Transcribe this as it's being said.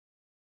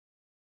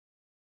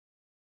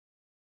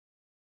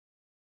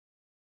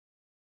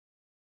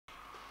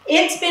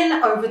It's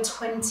been over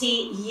 20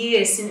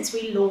 years since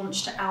we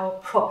launched our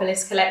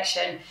Propolis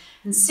collection,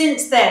 and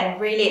since then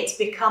really it's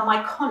become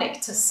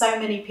iconic to so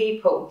many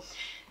people.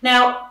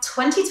 Now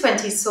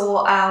 2020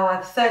 saw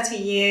our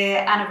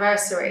 30-year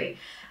anniversary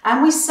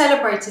and we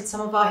celebrated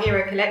some of our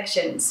hero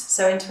collections.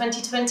 So in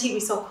 2020 we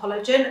saw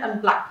collagen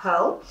and black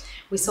pearl,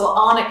 we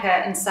saw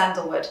arnica and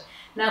sandalwood.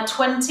 Now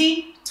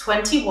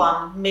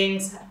 2021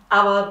 means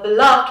our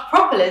beloved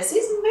Propolis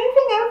is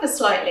moving over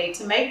slightly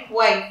to make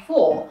way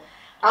for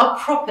our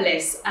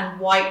Propolis and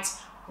white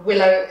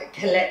willow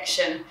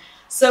collection.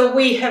 So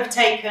we have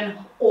taken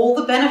all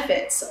the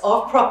benefits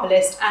of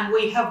Propolis and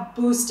we have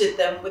boosted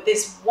them with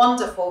this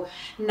wonderful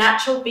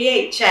natural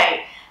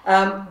BHA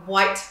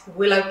white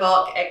willow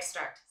bark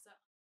extract.